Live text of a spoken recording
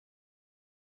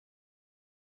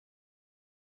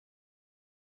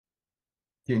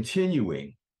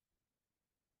continuing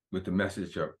with the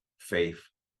message of faith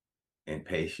and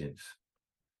patience,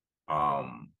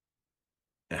 and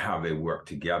how they work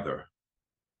together.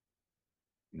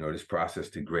 This process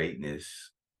to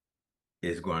greatness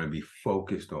is going to be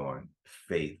focused on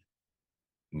faith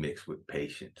mixed with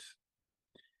patience,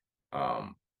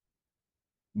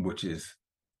 which is,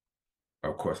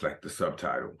 of course, like the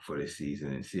subtitle for this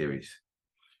season and series.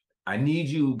 I need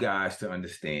you guys to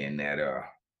understand that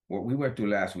what we went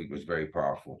through last week was very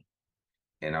powerful.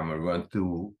 And I'm going to run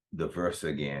through the verse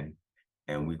again,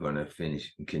 and we're going to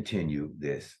finish and continue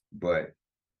this. But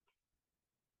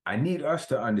I need us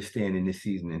to understand in this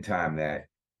season and time that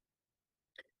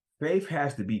faith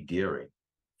has to be daring.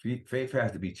 Faith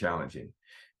has to be challenging.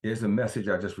 There's a message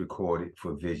I just recorded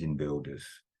for vision builders,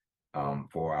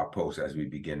 for our posts as we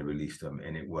begin to release them.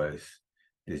 And it was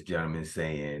this gentleman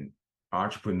saying,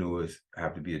 entrepreneurs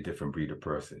have to be a different breed of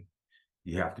person.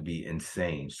 You have to be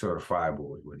insane,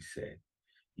 certifiable is what he said.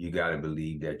 You got to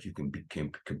believe that you can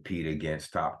compete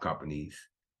against top companies,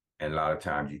 and a lot of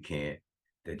times you can't.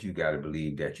 That you got to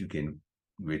believe that you can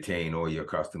retain all your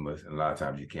customers, and a lot of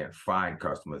times you can't. Find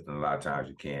customers, and a lot of times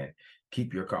you can't.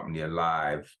 Keep your company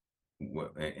alive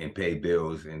and pay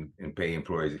bills and pay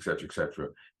employees, et cetera,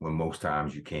 when most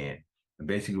times you can't. And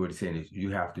basically what he's saying is you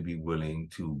have to be willing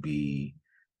to be,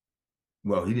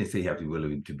 well, he didn't say you have to be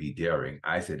willing to be daring.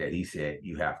 I said that. He said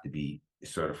you have to be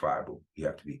certifiable. You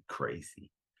have to be crazy.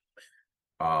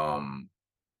 I'm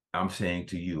saying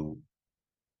to you,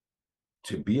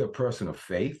 to be a person of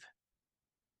faith,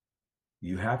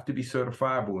 you have to be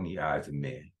certifiable in the eyes of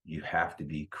men. You have to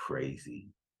be crazy.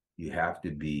 You have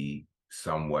to be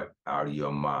somewhat out of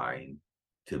your mind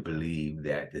to believe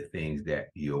that the things that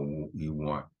you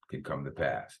want can come to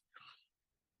pass.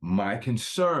 My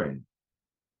concern,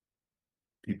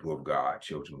 people of God,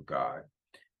 children of God,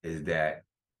 is that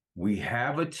we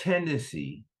have a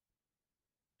tendency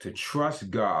to trust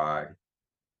God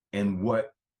in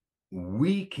what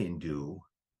we can do,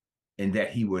 and that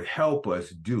he would help us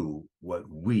do what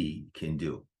we can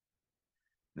do.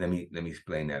 Let me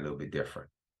explain that a little bit different.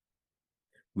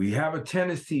 We have a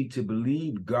tendency to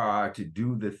believe God to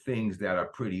do the things that are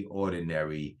pretty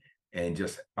ordinary and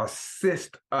just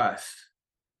assist us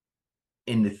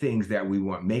in the things that we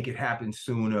want. Make it happen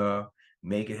sooner,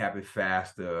 make it happen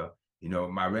faster.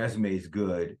 My resume is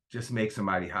good, just make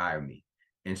somebody hire me.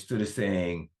 Instead of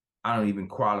saying, I don't even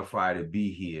qualify to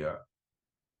be here,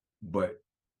 but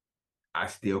I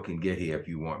still can get here if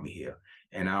you want me here.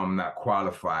 And I'm not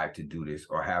qualified to do this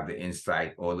or have the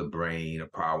insight or the brain or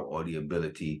power or the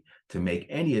ability to make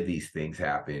any of these things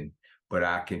happen. But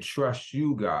I can trust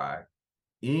you, God,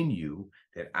 in you,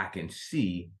 that I can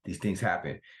see these things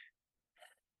happen.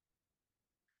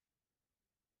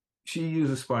 She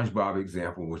used a SpongeBob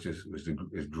example, which is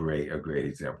a great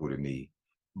example to me.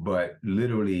 But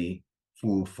literally,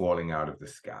 food falling out of the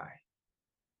sky.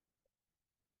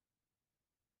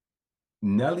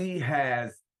 Nelly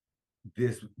has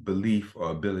this belief or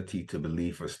ability to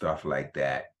believe for stuff like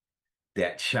that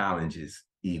challenges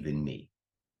even me.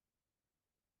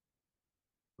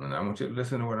 And I want you to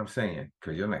listen to what I'm saying,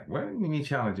 because you're like, what do you mean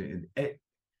challenging?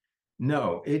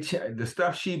 The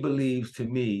stuff she believes, to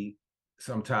me,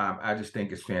 sometimes I just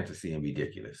think it's fantasy and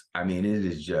ridiculous. I mean, it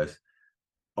is just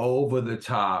over the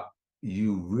top.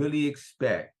 You really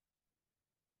expect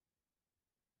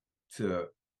to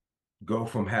go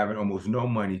from having almost no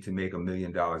money to make $1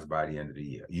 million by the end of the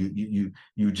year.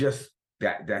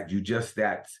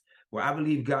 Well, I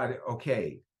believe God.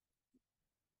 Okay,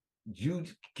 can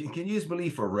you just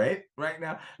believe for rent right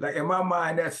now? Like, in my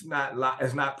mind, it's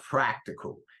not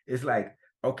practical. It's like,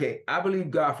 okay, I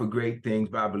believe God for great things,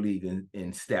 but I believe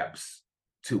in steps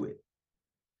to it.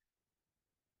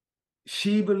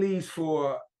 She believes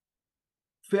for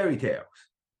fairy tales.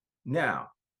 Now,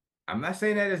 I'm not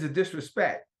saying that as a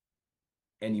disrespect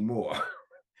anymore.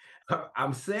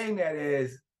 I'm saying that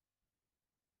as,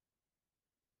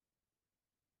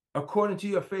 according to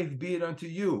your faith, be it unto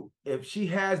you. If she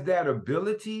has that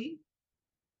ability,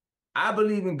 I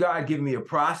believe in God giving me a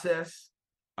process,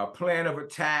 a plan of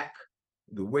attack,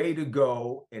 the way to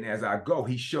go. And as I go,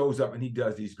 he shows up and he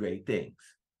does these great things.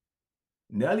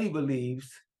 Nelly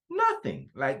believes nothing.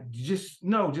 Like, just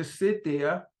sit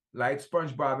there like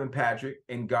SpongeBob and Patrick,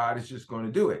 and God is just going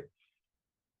to do it.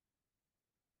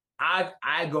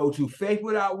 I go to faith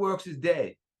without works is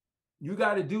dead. You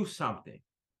got to do something.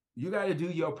 You got to do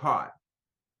your part.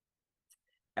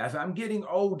 As I'm getting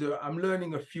older, I'm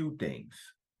learning a few things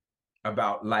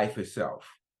about life itself.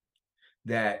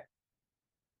 That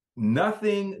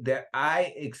nothing that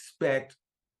I expect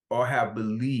or have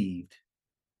believed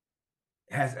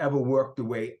has ever worked the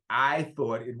way I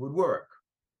thought it would work.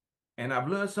 And I've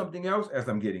learned something else as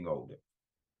I'm getting older.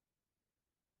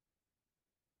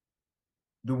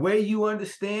 The way you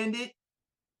understand it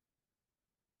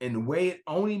and the way it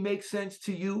only makes sense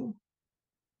to you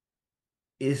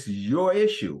is your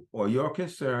issue or your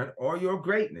concern or your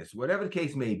greatness, whatever the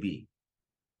case may be.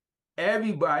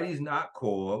 Everybody's not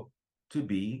called to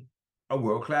be a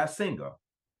world-class singer,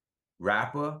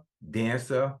 rapper,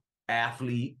 dancer,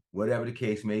 athlete, whatever the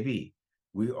case may be.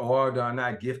 We all are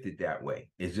not gifted that way.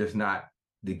 It's just not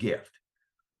the gift.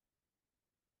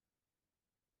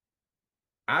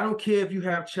 I don't care if you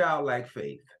have childlike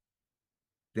faith,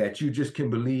 that you just can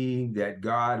believe that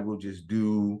God will just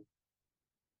do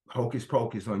hocus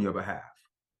pocus on your behalf.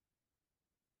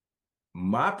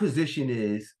 My position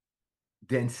is,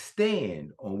 then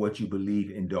stand on what you believe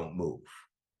and don't move.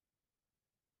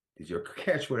 Did you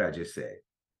catch what I just said?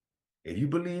 If you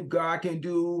believe God can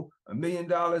do $1 million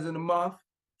in a month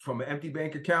from an empty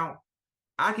bank account,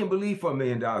 I can believe for $1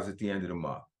 million at the end of the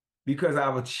month because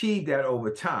I've achieved that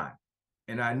over time.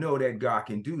 And I know that God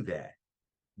can do that.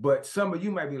 But some of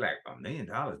you might be like, $1 million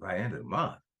by the end of the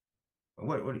month.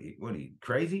 What are you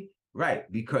crazy?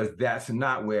 Right, because that's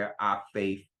not where our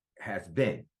faith has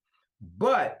been.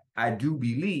 But I do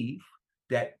believe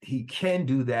that he can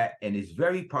do that, and it's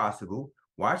very possible.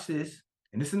 Watch this.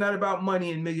 And this is not about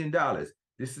money and $1 million.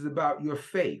 This is about your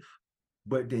faith.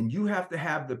 But then you have to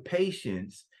have the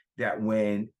patience that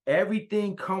when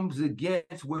everything comes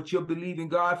against what you're believing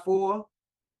God for,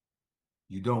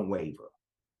 you don't waver.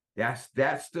 That's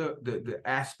the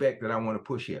aspect that I want to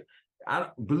push here. I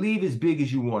don't believe as big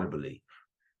as you want to believe.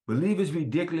 Believe as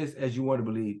ridiculous as you want to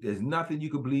believe. There's nothing you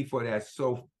can believe for that's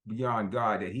so beyond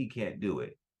God that he can't do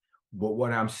it. But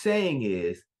what I'm saying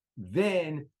is,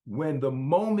 then when the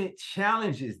moment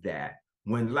challenges that,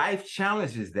 when life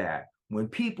challenges that, when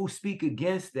people speak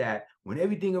against that, when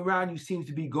everything around you seems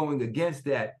to be going against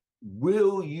that,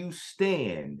 will you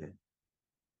stand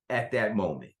at that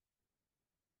moment?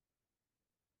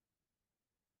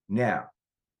 Now,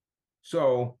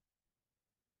 so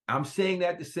I'm saying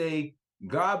that to say,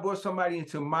 God brought somebody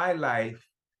into my life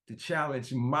to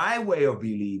challenge my way of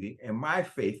believing and my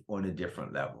faith on a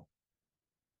different level.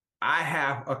 I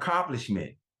have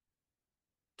accomplishment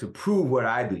to prove what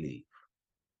I believe.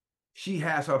 She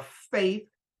has her faith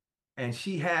and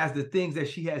she has the things that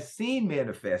she has seen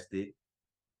manifested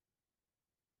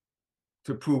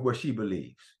to prove what she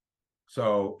believes.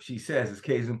 So she says, as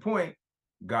case in point,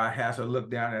 God has her look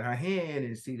down at her hand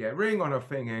and see that ring on her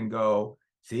finger and go,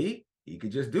 see, he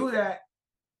could just do that.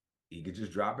 He could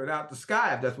just drop it out the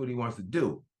sky if that's what he wants to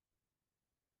do.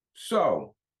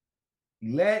 So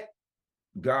let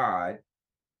God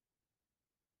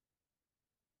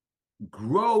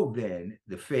grow then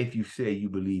the faith you say you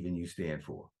believe and you stand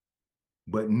for.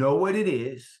 But know what it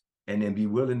is and then be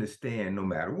willing to stand no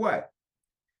matter what.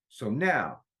 So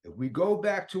now, if we go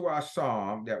back to our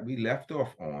psalm that we left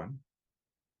off on,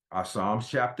 our Psalms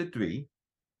chapter 3,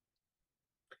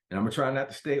 and I'm going to try not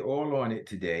to stay all on it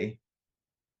today,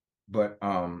 but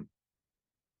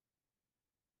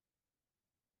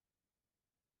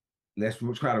let's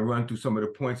try to run through some of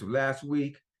the points of last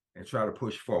week and try to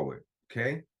push forward,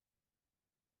 okay?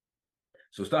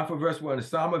 So start from verse 1, the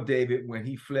Psalm of David when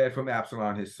he fled from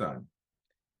Absalom, his son.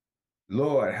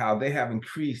 Lord, how they have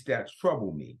increased that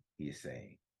trouble me, he is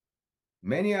saying.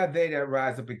 Many are they that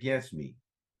rise up against me.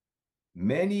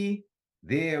 Many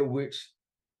there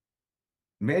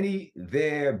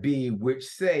be which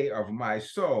say of my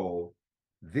soul,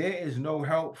 there is no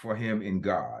help for him in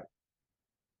God.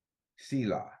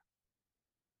 Selah.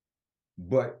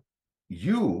 But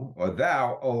you, or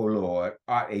thou, O Lord,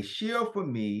 art a shield for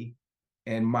me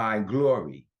and my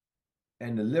glory,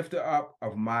 and the lifter up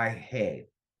of my head.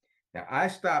 Now, I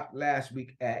stopped last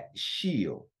week at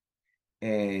shield,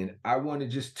 and I want to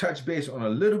just touch base on a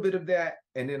little bit of that,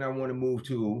 and then I want to move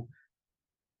to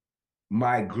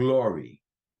my glory.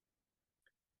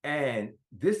 And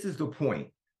this is the point.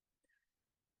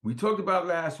 We talked about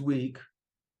last week.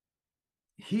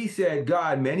 He said,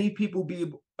 God, many people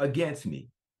be against me.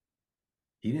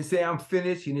 He didn't say I'm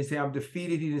finished. He didn't say I'm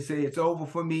defeated. He didn't say it's over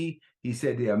for me. He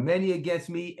said there are many against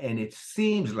me, and it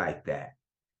seems like that.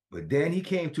 But then he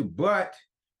came to, but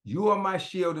you are my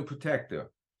shield and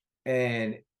protector.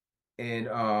 And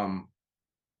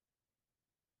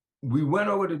we went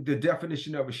over the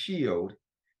definition of a shield,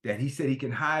 that he said he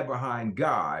can hide behind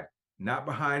God, not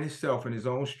behind himself and his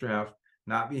own strength,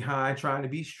 not behind trying to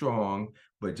be strong,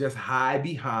 but just hide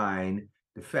behind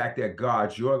the fact that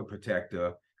God, you're the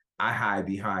protector. I hide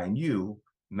behind you,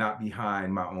 not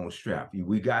behind my own strength.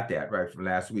 We got that right from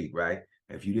last week, right?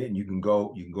 If you didn't, you can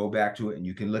go back to it and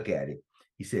you can look at it.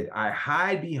 He said, I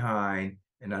hide behind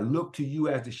and I look to you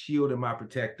as the shield and my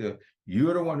protector.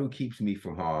 You're the one who keeps me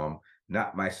from harm,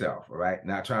 not myself. All right.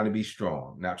 Not trying to be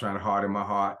strong, not trying to harden my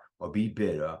heart or be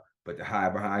bitter, but to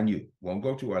hide behind you. Won't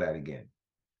go through all that again.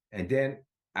 And then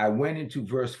I went into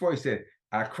verse 4. He said,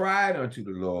 I cried unto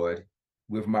the Lord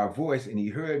with my voice, and he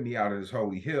heard me out of his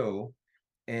holy hill.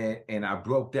 And I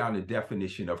broke down the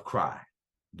definition of cry.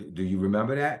 Do you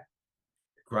remember that?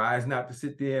 Cry is not to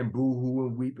sit there and boo-hoo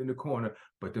and weep in the corner,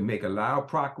 but to make a loud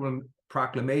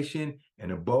proclamation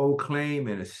and a bold claim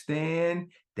and a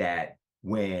stand that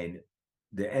when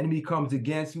the enemy comes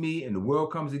against me and the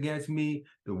world comes against me,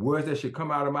 the words that should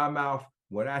come out of my mouth,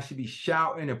 what I should be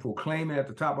shouting and proclaiming at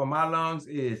the top of my lungs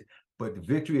is, but the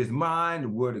victory is mine. The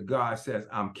word of God says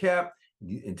I'm kept.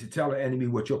 And to tell the enemy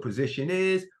what your position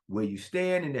is, where you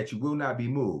stand, and that you will not be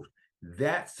moved.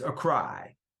 That's a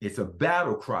cry. It's a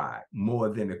battle cry more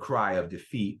than a cry of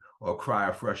defeat or a cry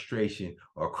of frustration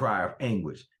or a cry of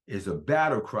anguish. It's a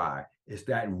battle cry. It's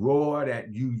that roar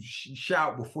that you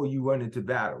shout before you run into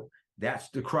battle. That's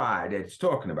the cry that it's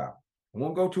talking about. I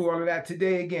won't go through all of that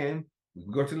today again. We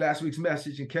can go to last week's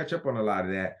message and catch up on a lot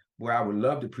of that, where I would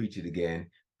love to preach it again,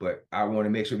 but I want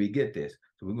to make sure we get this.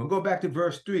 So we're going to go back to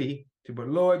verse 3. But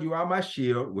Lord, you are my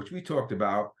shield, which we talked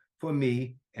about, for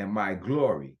me, and my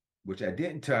glory, which I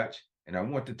didn't touch. And I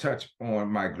want to touch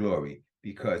on my glory,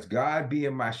 because God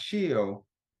being my shield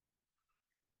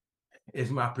is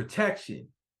my protection,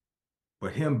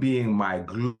 but him being my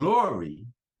glory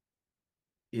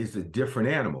is a different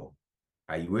animal.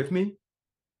 Are you with me?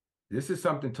 This is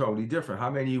something totally different.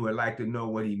 How many of you would like to know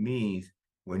what he means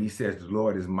when he says the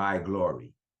Lord is my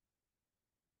glory?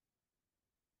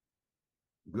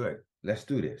 Good. Let's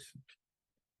do this.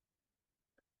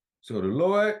 So the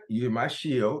Lord, you're my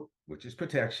shield, which is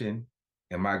protection,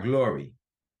 and my glory.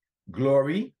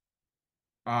 Glory,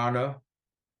 honor,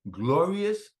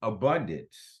 glorious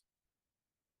abundance.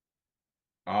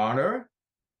 Honor,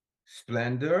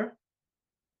 splendor,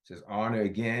 says honor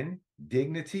again,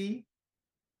 dignity,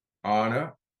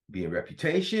 honor, being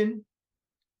reputation,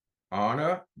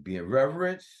 honor, being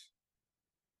reverence,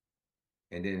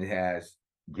 and then it has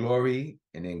glory,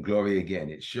 and then glory again.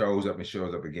 It shows up and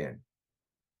shows up again.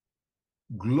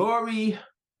 Glory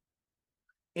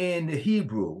in the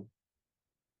Hebrew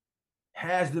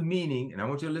has the meaning, and I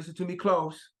want you to listen to me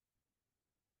close,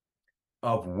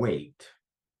 of weight.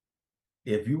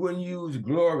 If you wouldn't use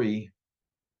glory,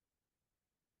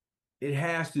 it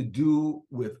has to do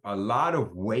with a lot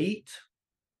of weight,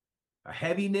 a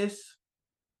heaviness.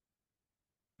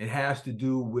 It has to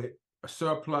do with a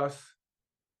surplus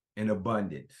and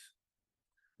abundance.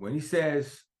 When he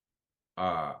says,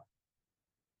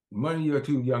 money, you're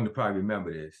too young to probably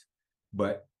remember this,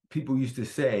 but people used to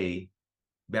say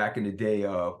back in the day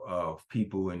of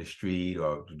people in the street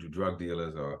or drug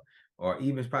dealers or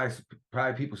even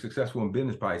probably people successful in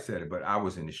business probably said it, but I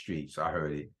was in the street, so I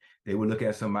heard it. They would look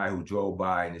at somebody who drove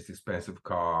by in this expensive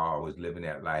car or was living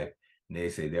that life, and they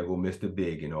say, there go Mr.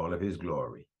 Big in all of his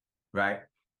glory, right?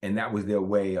 And that was their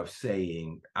way of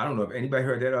saying, I don't know if anybody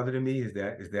heard that other than me. Is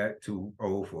that too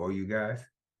old for all you guys?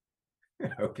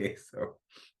 Okay, so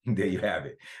there you have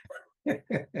it.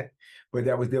 But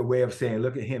that was their way of saying,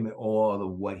 look at him and all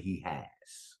of what he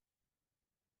has.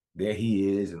 There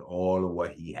he is and all of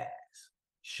what he has,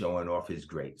 showing off his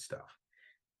great stuff.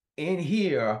 In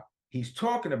here, he's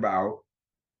talking about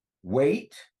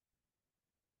weight,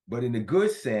 but in the good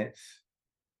sense,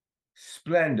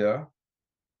 splendor,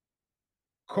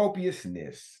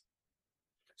 copiousness.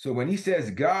 So when he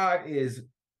says God is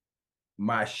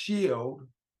my shield,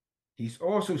 he's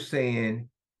also saying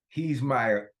he's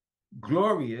my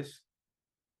glorious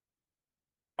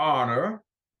honor,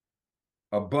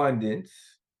 abundance,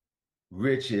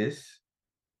 riches,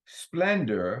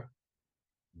 splendor,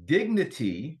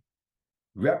 dignity,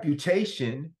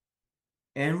 reputation,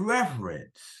 and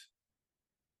reverence.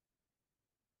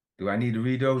 Do I need to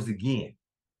read those again?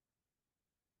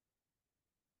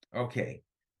 Okay,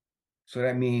 so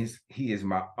that means he is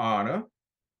my honor,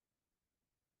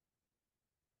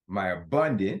 my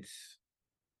abundance,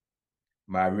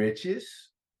 my riches,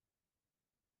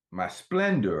 my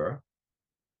splendor,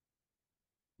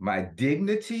 my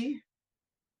dignity,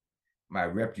 my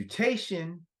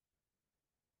reputation,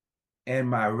 and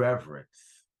my reverence.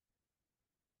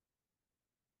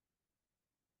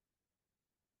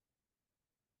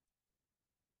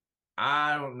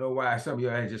 I don't know why some of you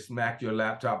had just smacked your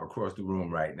laptop across the room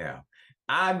right now.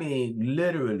 I mean,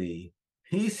 literally,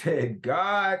 he said,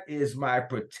 God is my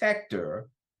protector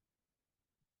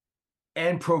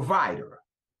and provider.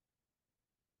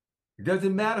 It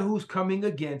doesn't matter who's coming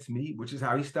against me, which is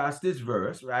how he starts this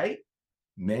verse, right?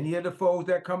 Many of the foes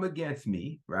that come against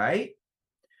me, right?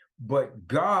 But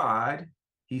God,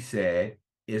 he said,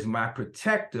 is my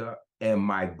protector and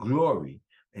my glory.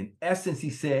 In essence,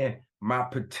 he said, my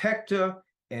protector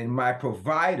and my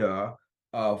provider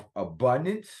of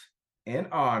abundance and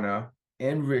honor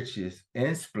and riches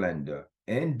and splendor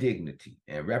and dignity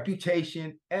and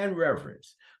reputation and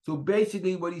reverence. So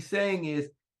basically, what he's saying is,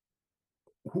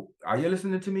 are you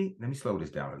listening to me? Let me slow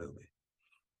this down a little bit.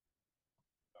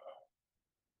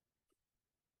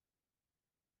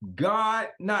 God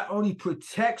not only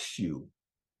protects you,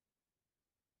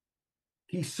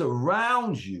 he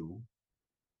surrounds you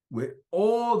with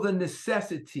all the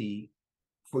necessity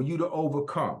for you to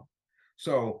overcome.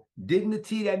 So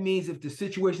dignity, that means if the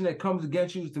situation that comes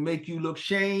against you is to make you look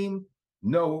shame,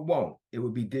 no, it won't. It will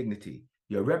be dignity.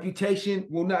 Your reputation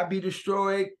will not be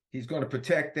destroyed. He's going to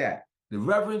protect that. The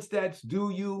reverence that's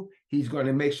due you, he's going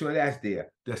to make sure that's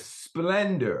there. The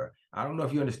splendor, I don't know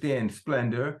if you understand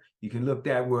splendor. You can look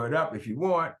that word up if you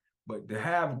want, but to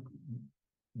have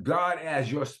God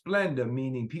as your splendor,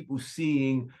 meaning people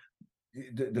seeing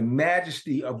the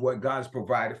majesty of what God's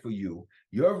provided for you,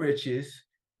 your riches,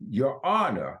 your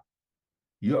honor,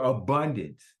 your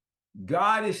abundance.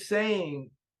 God is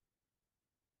saying,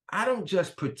 I don't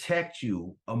just protect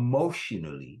you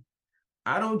emotionally.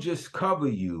 I don't just cover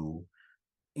you,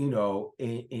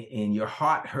 in your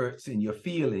heart hurts and your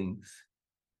feelings.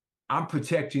 I'm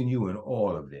protecting you in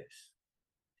all of this.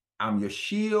 I'm your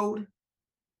shield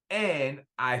and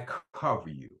I cover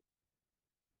you.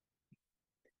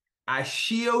 I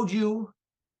shield you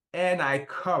and I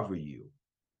cover you.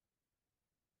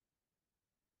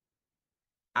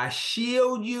 I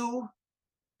shield you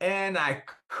and I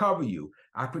cover you.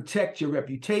 I protect your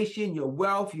reputation, your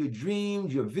wealth, your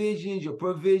dreams, your visions, your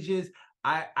provisions.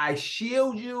 I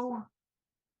shield you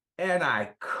and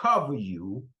I cover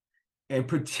you and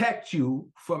protect you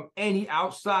from any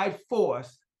outside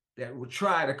force that will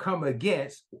try to come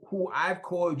against who I've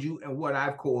called you and what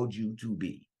I've called you to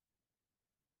be.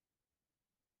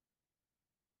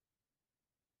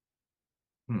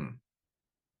 I'm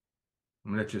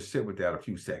gonna let you sit with that a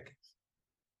few seconds.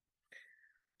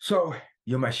 So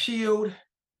you're my shield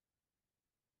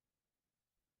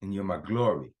and you're my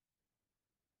glory.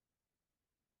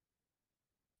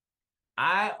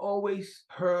 I always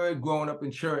heard growing up in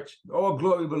church, all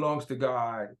glory belongs to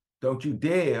God. Don't you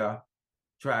dare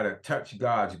try to touch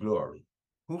God's glory.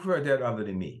 Who've heard that other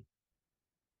than me?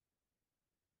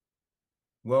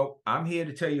 Well, I'm here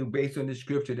to tell you based on the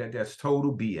scripture that that's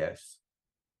total BS.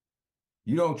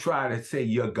 You don't try to say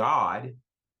you're God,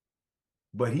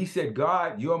 but he said,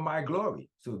 God, you're my glory.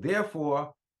 So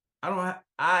therefore,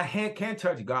 I can't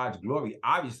touch God's glory,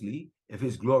 obviously, if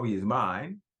his glory is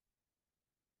mine.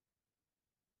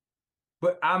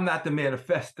 But I'm not the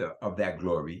manifester of that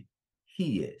glory.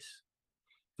 He is.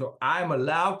 So I'm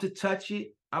allowed to touch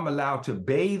it. I'm allowed to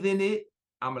bathe in it.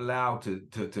 I'm allowed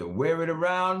to wear it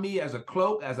around me as a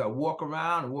cloak as I walk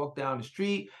around and walk down the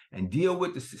street and deal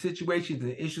with the situations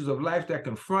and issues of life that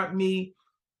confront me.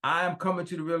 I am coming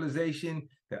to the realization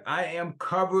that I am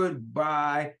covered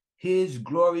by his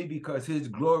glory because his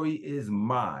glory is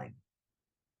mine.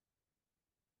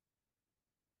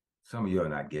 Some of you are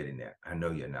not getting that. I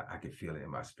know you're not. I can feel it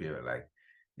in my spirit, like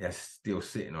that's still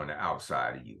sitting on the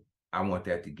outside of you. I want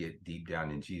that to get deep down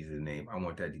in Jesus' name. I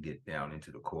want that to get down into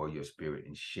the core of your spirit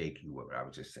and shake you, what I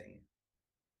was just saying.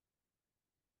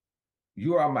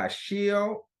 You are my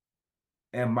shield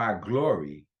and my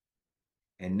glory.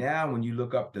 And now when you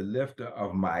look up the lifter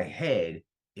of my head,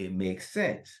 it makes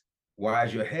sense. Why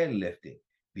is your head lifted?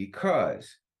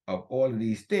 Because of all of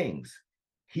these things.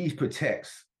 He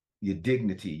protects your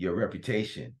dignity, your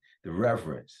reputation, the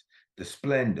reverence, the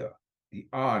splendor, the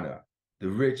honor, the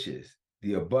riches,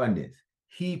 the abundance.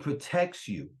 He protects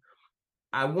you.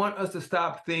 I want us to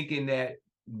stop thinking that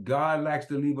God likes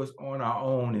to leave us on our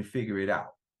own and figure it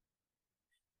out.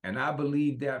 And I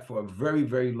believed that for a very,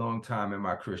 very long time in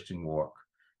my Christian walk,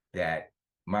 that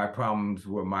my problems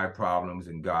were my problems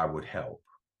and God would help.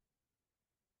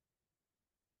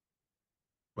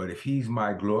 But if he's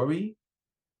my glory,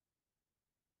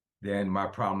 then my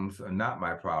problems are not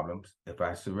my problems if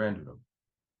I surrender them.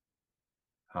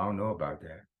 I don't know about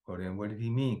that. Well, then what did he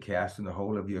mean? Casting the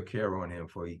whole of your care on him,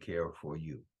 for he cared for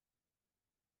you.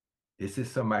 This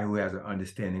is somebody who has an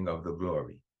understanding of the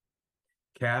glory.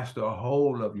 Cast the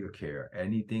whole of your care,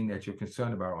 anything that you're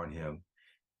concerned about, on him,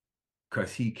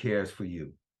 because he cares for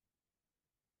you.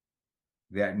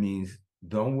 That means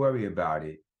don't worry about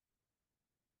it.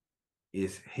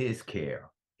 It's his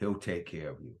care. He'll take care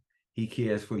of you. He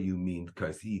cares for you means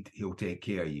because he'll take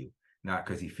care of you. not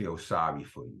because he feels sorry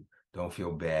for you. Don't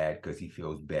feel bad because he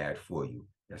feels bad for you.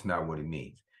 That's not what it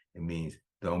means. It means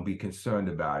don't be concerned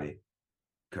about it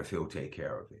because he'll take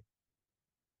care of it.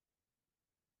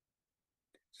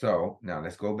 So now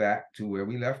let's go back to where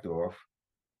we left off.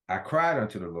 I cried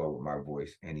unto the Lord with my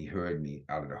voice, and he heard me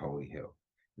out of the holy hill.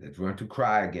 Let's run to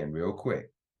cry again real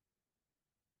quick.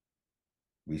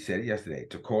 We said it yesterday,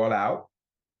 to call out,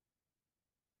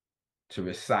 to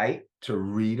recite, to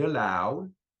read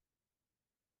aloud,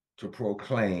 to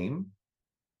proclaim,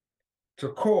 to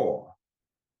call,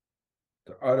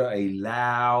 to utter a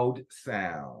loud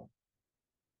sound,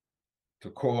 to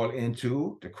call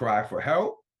into, to cry for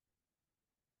help,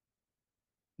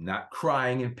 not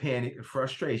crying in panic and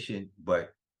frustration,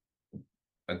 but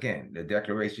again, the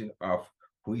declaration of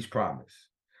who he's promised,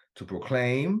 to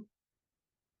proclaim,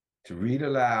 to read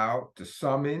aloud, to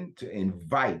summon, to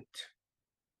invite,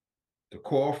 to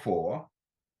call for,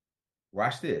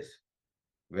 watch this,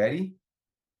 ready?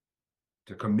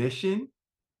 To commission,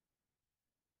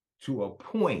 to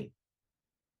appoint,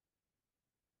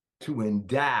 to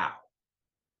endow.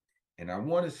 And I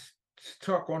want to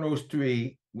talk on those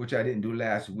three, which I didn't do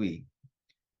last week.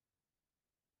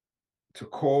 To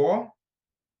call,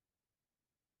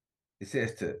 it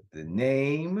says to the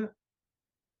name,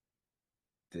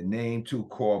 to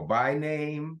call by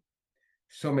name,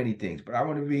 so many things. But I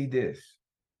want to read this.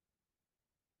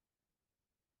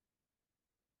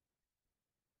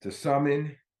 To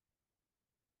summon,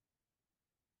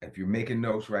 if you're making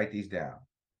notes, write these down.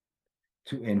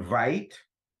 To invite,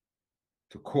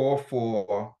 to call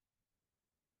for,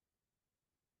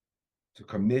 to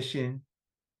commission,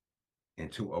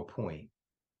 and to appoint.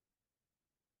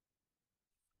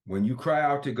 When you cry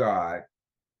out to God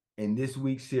in this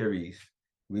week's series,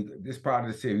 this part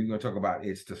of the series, we're going to talk about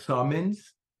it's to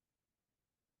summons,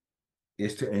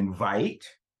 it's to invite,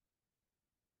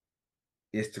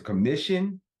 it's to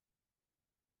commission,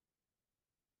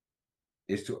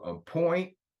 it's to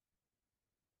appoint,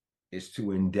 it's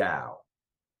to endow.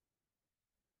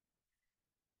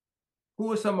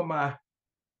 Who are some of my,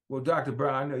 well, Dr.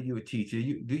 Brown, I know you're a teacher.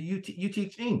 You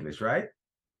teach English, right?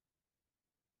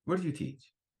 What do you teach?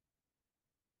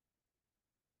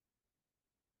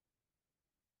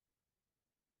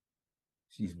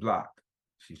 She's blocked.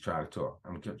 She's trying to talk.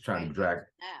 I'm trying to drag.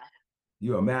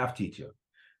 You're a math teacher,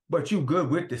 but you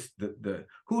good with this.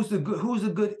 Who's a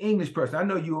good English person? I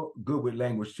know you're good with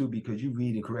language too because you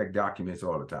read and correct documents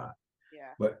all the time.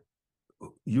 Yeah. But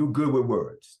you're good with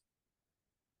words.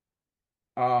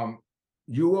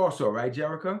 You also, right,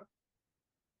 Jerica?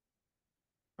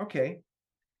 Okay.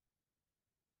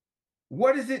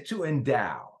 What is it to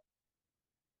endow?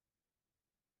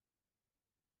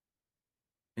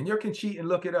 And you can cheat and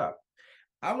look it up.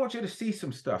 I want you to see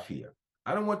some stuff here.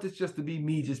 I don't want this just to be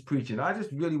me just preaching. I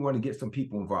just really want to get some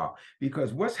people involved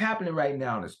because what's happening right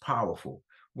now is powerful.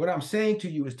 What I'm saying to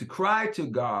you is to cry to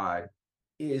God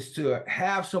is to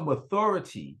have some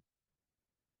authority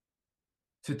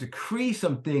to decree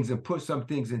some things and put some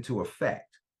things into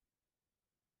effect.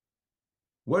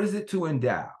 What is it to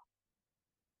endow?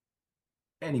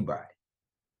 Anybody?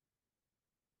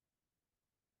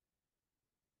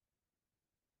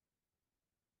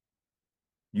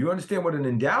 You understand what an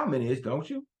endowment is, don't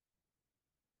you?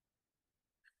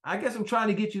 I guess I'm trying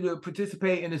to get you to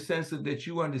participate in the sense of that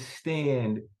you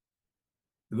understand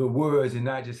the words and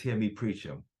not just hear me preach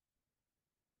them.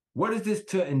 What is this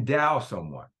to endow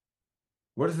someone?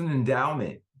 What is an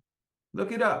endowment?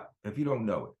 Look it up if you don't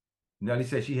know it. Nelly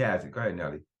says she has it. Go ahead,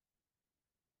 Nelly.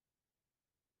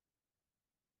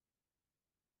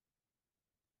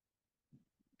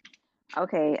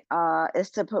 Okay, it's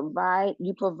to provide,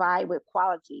 you provide with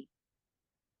quality.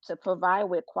 To provide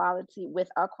with quality, with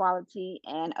a quality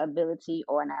and ability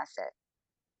or an asset.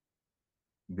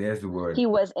 There's the word. He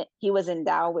was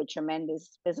endowed with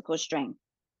tremendous physical strength.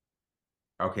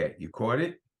 Okay, you caught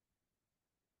it?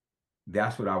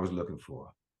 That's what I was looking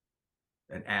for.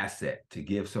 An asset, to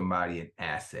give somebody an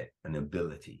asset, an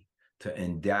ability. To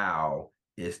endow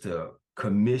is to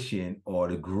commission or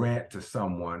to grant to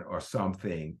someone or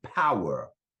something power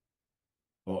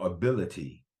or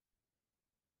ability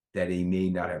that he may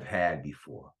not have had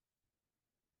before.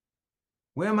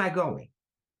 Where am I going?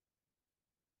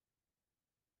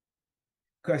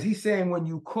 Because he's saying when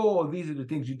you call, these are the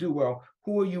things you do. Well,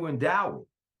 who are you endowing?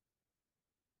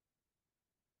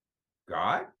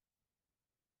 God?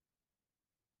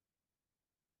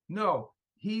 No,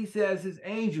 he says his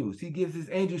angels. He gives his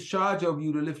angels charge over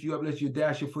you to lift you up, lest you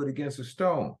dash your foot against a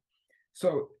stone.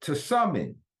 So to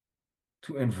summon,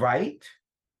 to invite,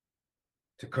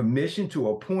 to commission, to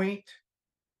appoint,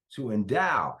 to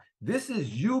endow. This is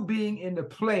you being in the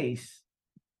place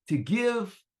to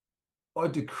give or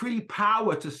decree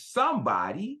power to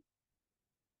somebody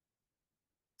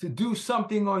to do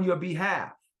something on your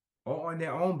behalf or on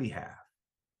their own behalf.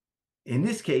 In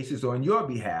this case, it's on your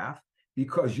behalf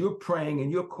because you're praying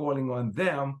and you're calling on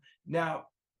them. Now,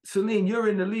 Celine, you're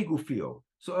in the legal field.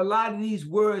 So a lot of these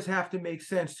words have to make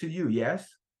sense to you, yes?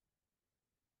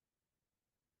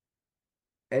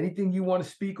 Anything you want to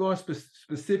speak on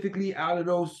specifically out of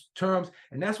those terms?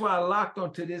 And that's why I locked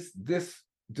onto this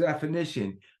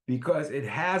definition, because it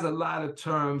has a lot of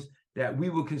terms that we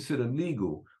would consider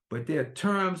legal, but they're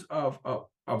terms of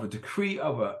a decree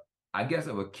of a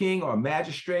king or a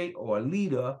magistrate or a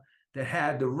leader that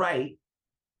had the right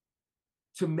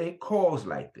to make calls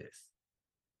like this.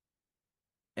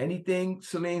 Anything,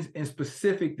 Celine, in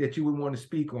specific that you would want to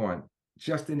speak on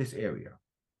just in this area?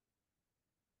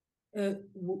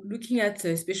 Looking at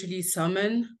especially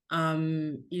summon,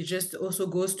 it just also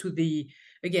goes to the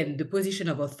position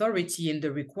of authority and the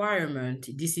requirement.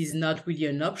 This is not really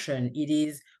an option. It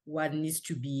is what needs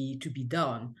to be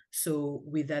done. So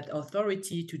with that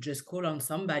authority to just call on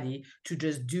somebody to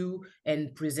just do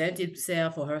and present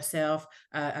himself or herself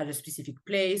at a specific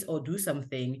place or do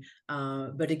something.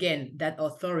 But again, that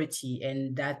authority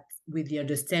and that with the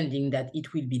understanding that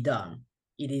it will be done.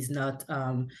 It is not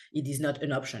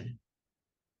an option.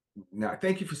 Now,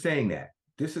 thank you for saying that.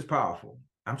 This is powerful.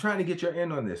 I'm trying to get your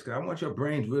end on this because I want your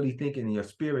brains really thinking and your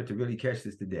spirit to really catch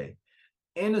this today.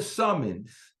 In a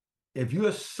summons, if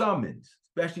you're summoned,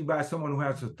 especially by someone who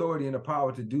has authority and the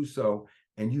power to do so,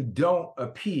 and you don't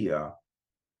appear,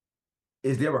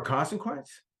 is there a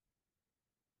consequence?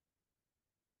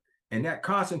 And that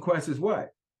consequence is what?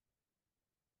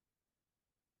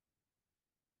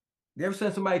 They ever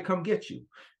send somebody to come get you?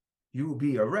 You will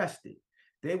be arrested.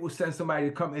 They will send somebody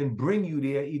to come and bring you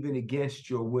there even against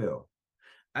your will.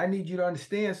 I need you to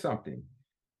understand something.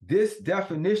 This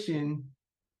definition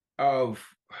of,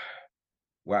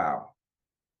 wow,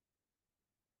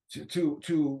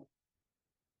 to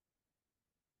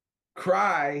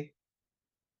cry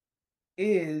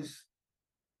is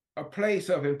a place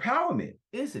of empowerment,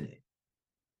 isn't it?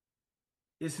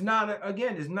 It's not,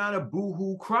 it's not a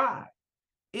boo-hoo cry.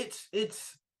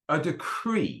 It's a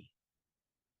decree.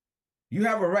 You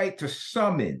have a right to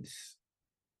summons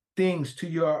things to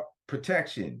your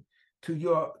protection, to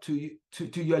your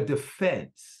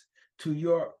defense, to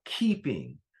your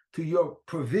keeping, to your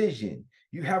provision.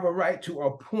 You have a right to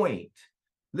appoint.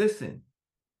 Listen,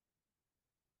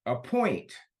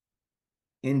 appoint,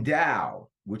 endow,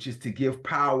 which is to give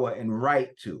power and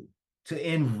right to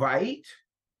invite,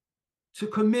 to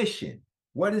commission.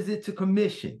 What is it to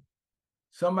commission?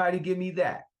 Somebody give me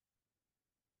that.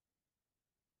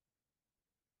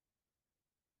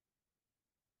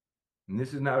 And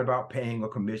this is not about paying a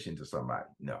commission to somebody.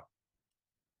 No.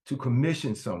 To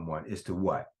commission someone is to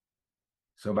what?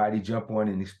 Somebody jump on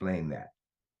and explain that.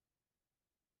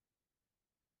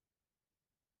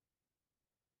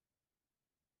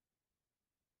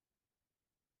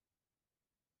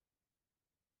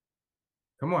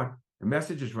 Come on. The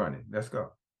message is running. Let's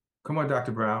go. Come on,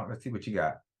 Dr. Brown. Let's see what you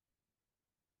got.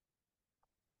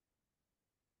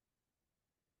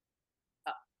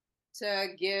 To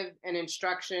give an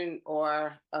instruction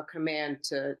or a command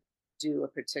to do a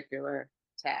particular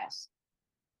task.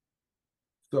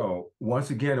 So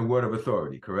once again, a word of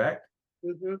authority, correct?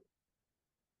 Mm-hmm.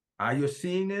 Are you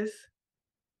seeing this?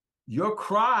 Your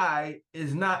cry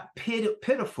is not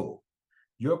pitiful.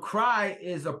 Your cry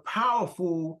is a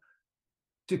powerful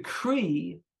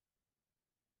decree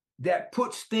that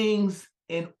puts things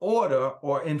in order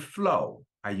or in flow.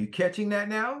 Are you catching that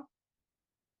now?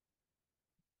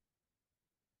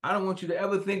 I don't want you to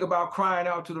ever think about crying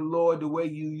out to the Lord the way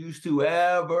you used to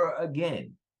ever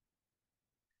again.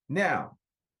 Now,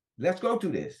 let's go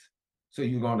through this. So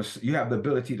you have the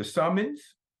ability to summons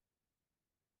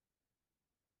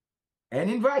and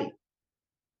invite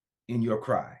in your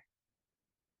cry.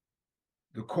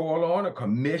 The call on, a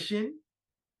commission.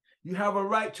 You have a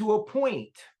right to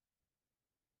appoint.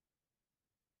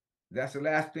 That's the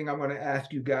last thing I'm going to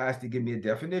ask you guys to give me a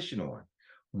definition on.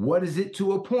 What is it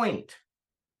to appoint?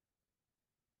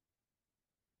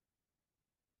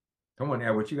 Come on,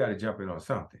 Edward, you got to jump in on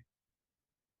something.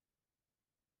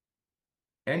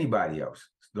 Anybody else?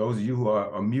 Those of you who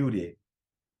are muted.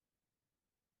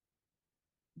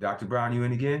 Dr. Brown, you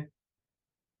in again?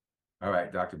 All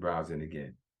right, Dr. Brown's in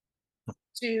again.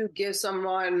 To give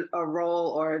someone a role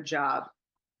or a job.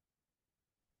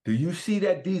 Do you see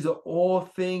that these are all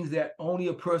things that only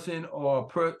a person or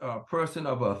a person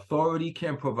of authority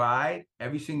can provide?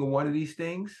 Every single one of these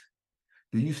things?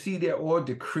 Do you see they're all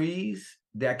decrees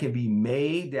that can be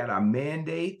made, that are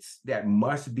mandates that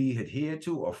must be adhered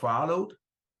to or followed.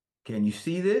 Can you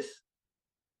see this?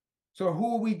 So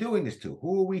who are we doing this to?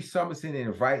 Who are we summoning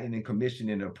and inviting and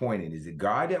commissioning and appointing? Is it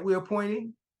God that we're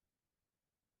appointing?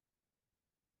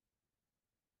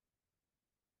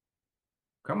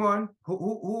 Come on.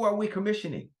 Who are we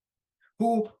commissioning?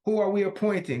 Who are we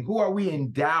appointing? Who are we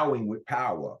endowing with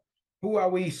power? Who are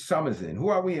we summoning? Who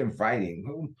are we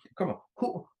inviting? Come on.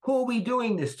 Who are we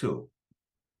doing this to?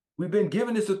 We've been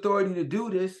given this authority to do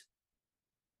this.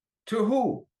 To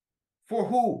who? For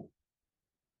who?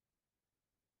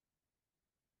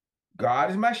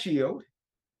 God is my shield,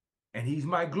 and he's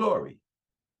my glory.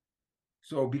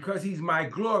 So because he's my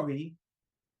glory,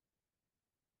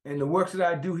 and the works that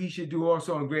I do, he should do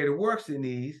also in greater works than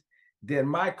these, then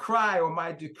my cry or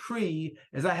my decree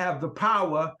is I have the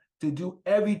power to do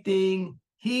everything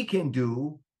he can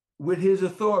do with his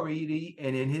authority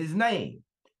and in his name.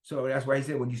 So that's why he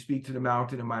said, when you speak to the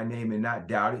mountain in my name and not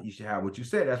doubt it, you should have what you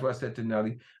said. That's what I said to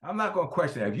Nelly. I'm not going to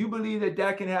question that. If you believe that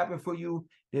that can happen for you,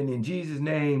 then in Jesus'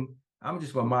 name, I'm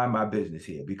just going to mind my business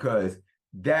here, because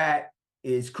that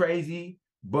is crazy,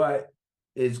 but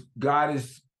God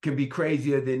can be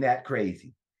crazier than that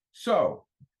crazy. So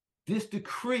this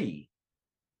decree,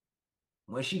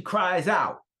 when she cries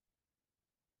out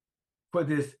for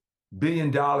this $1 billion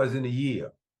in a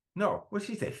year, no, what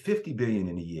she say, 50 billion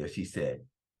in a year, she said.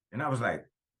 And I was like,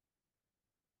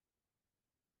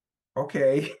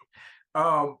 okay.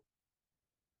 I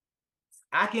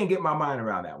can't get my mind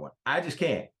around that one. I just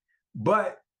can't.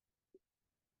 But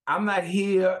I'm not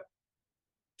here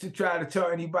to try to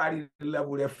tell anybody to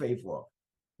level their faith off.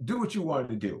 Do what you want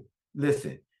to do.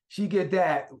 Listen, she get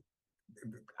that.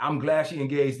 I'm glad she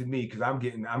engaged in me, because I'm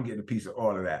getting a piece of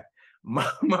all of that. My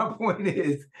point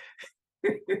is,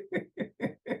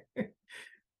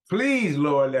 please,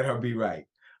 Lord, let her be right.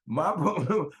 My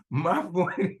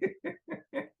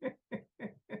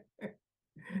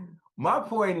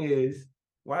point is,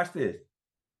 watch this.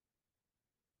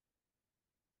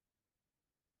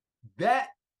 That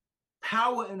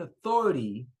power and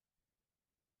authority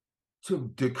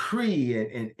to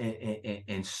decree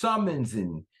and summons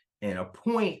and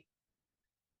appoint,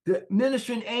 the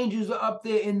ministering angels are up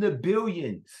there in the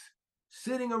billions,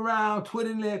 sitting around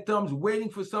twiddling their thumbs, waiting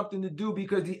for something to do,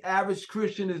 because the average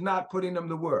Christian is not putting them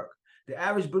to work. The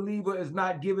average believer is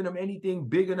not giving them anything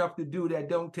big enough to do that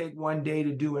don't take one day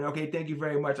to do. And okay, thank you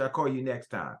very much. I'll call you next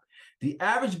time. The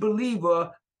average believer,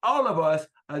 all of us,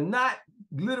 are not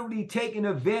literally taking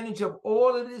advantage of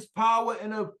all of this power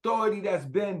and authority that's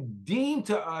been deemed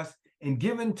to us and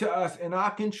given to us in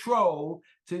our control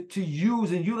to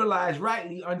use and utilize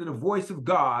rightly under the voice of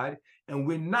God. And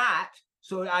we're not.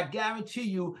 So I guarantee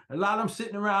you, a lot of them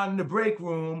sitting around in the break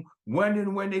room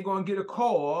wondering when they're going to get a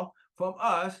call from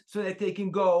us so that they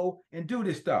can go and do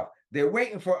this stuff. They're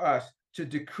waiting for us to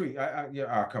decree. Come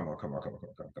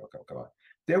on.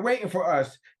 They're waiting for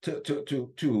us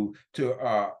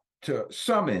to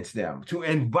summons them, to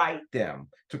invite them,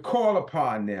 to call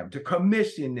upon them, to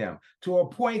commission them, to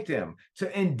appoint them,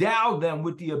 to endow them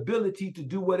with the ability to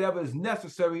do whatever is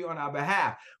necessary on our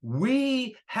behalf.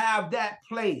 We have that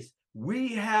place. We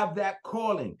have that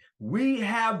calling. We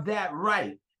have that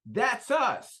right. That's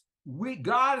us.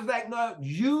 God is like, no,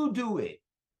 you do it.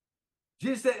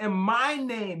 Just that in my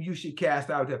name you should cast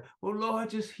out them. Well, Lord,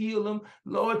 just heal them.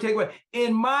 Lord, take away.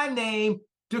 In my name,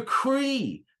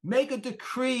 decree. Make a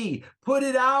decree. Put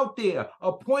it out there.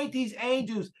 Appoint these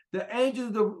angels. The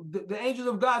angels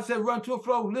of God said, run to and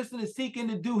fro, listening and seeking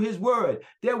to do his word.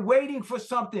 They're waiting for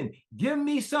something. Give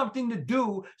me something to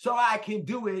do so I can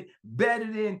do it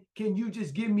better than, can you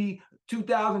just give me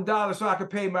 $2,000 so I can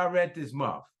pay my rent this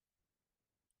month?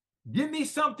 Give me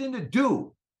something to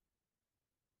do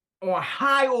on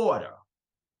high order.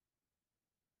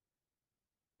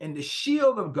 And the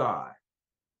shield of God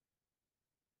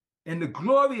and the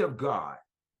glory of God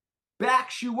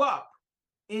backs you up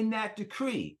in that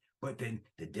decree. But then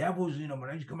the devils,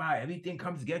 when you come out, everything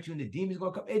comes against you and the demons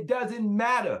going to come. It doesn't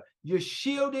matter. You're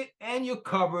shielded and you're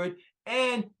covered,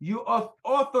 and you are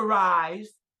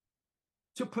authorized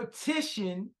to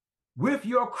petition with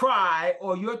your cry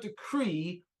or your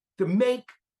decree to make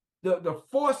the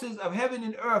forces of heaven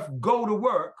and earth go to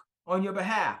work on your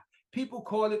behalf. People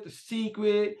call it the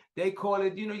secret. They call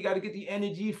it, you got to get the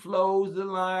energy flows to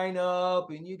line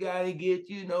up, and you got to get,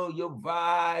 your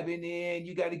vibe in.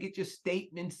 You got to get your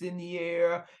statements in the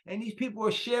air. And these people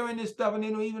are sharing this stuff, and they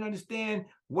don't even understand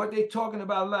what they're talking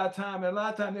about a lot of time. And a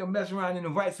lot of time they'll mess around and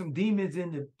invite some demons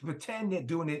in to pretend they're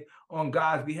doing it on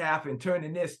God's behalf and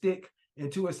turning their stick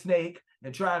into a snake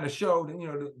and trying to show,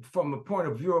 from the point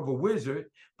of view of a wizard,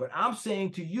 but I'm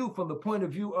saying to you from the point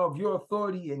of view of your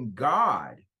authority in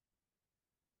God.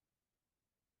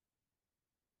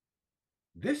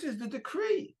 This is the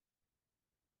decree.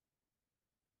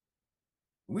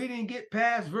 We didn't get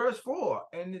past verse 4.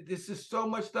 And this is so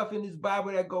much stuff in this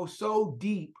Bible that goes so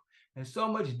deep and so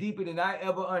much deeper than I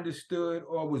ever understood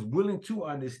or was willing to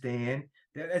understand,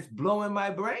 that it's blowing my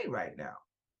brain right now.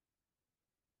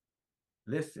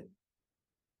 Listen.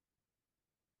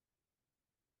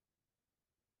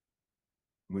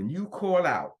 When you call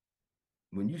out,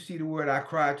 when you see the word, I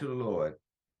cry to the Lord,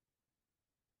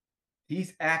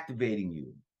 he's activating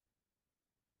you.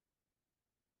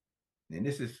 And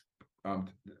this is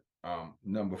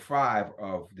number 5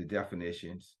 of the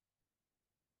definitions.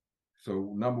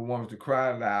 So number 1 was to cry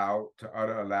aloud, to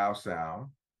utter a loud sound.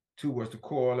 2 was to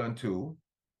call unto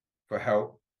for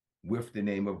help with the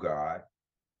name of God.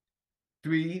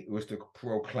 3 was to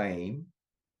proclaim,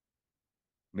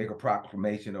 make a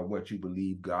proclamation of what you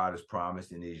believe God has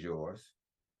promised and is yours.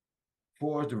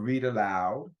 4 is to read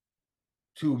aloud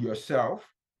to yourself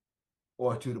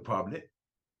or to the public.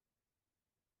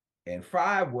 And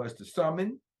 5 was to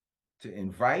summon, to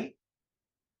invite,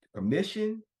 to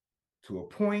commission, to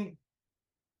appoint,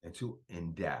 and to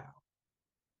endow.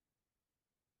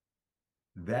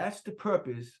 That's the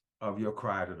purpose of your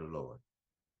cry to the Lord.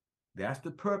 That's the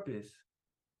purpose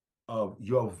of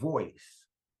your voice,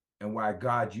 and why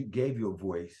God gave you a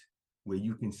voice where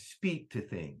you can speak to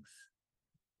things.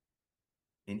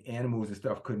 And animals and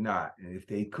stuff could not. And if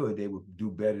they could, they would do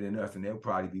better than us, and they'll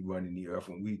probably be running the earth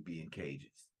when we'd be in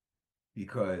cages.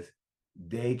 Because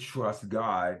they trust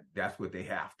God. That's what they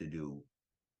have to do.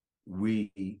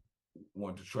 We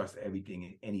want to trust everything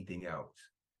and anything else.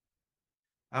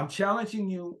 I'm challenging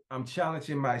you. I'm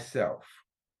challenging myself.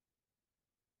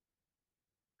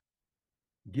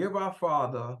 Give our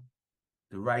Father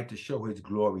the right to show his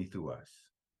glory through us,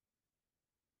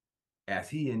 as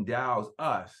he endows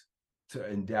us to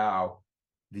endow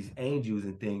these angels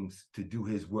and things to do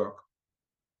his work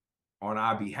on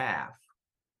our behalf.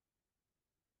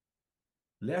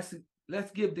 Let's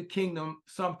give the kingdom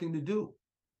something to do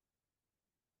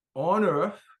on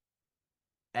earth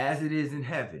as it is in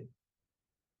heaven.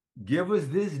 Give us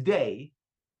this day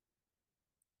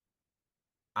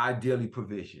our daily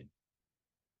provision.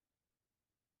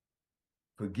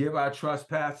 Forgive our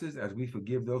trespasses as we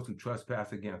forgive those who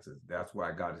trespass against us. That's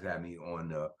why God has had me on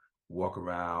the walk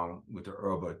around with the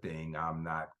herba thing. I'm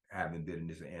not having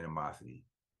bitterness and animosity.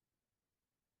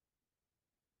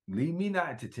 Lead me not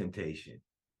into temptation,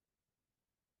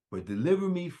 but deliver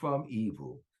me from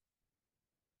evil.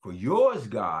 For yours,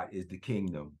 God, is the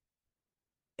kingdom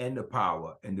and the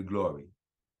power and the glory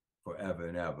forever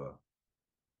and ever.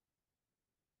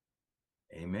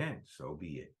 Amen. So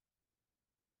be it.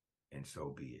 And so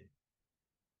be it.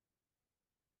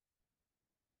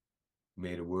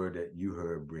 May the word that you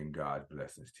heard bring God's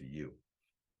blessings to you.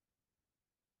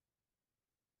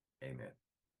 Amen.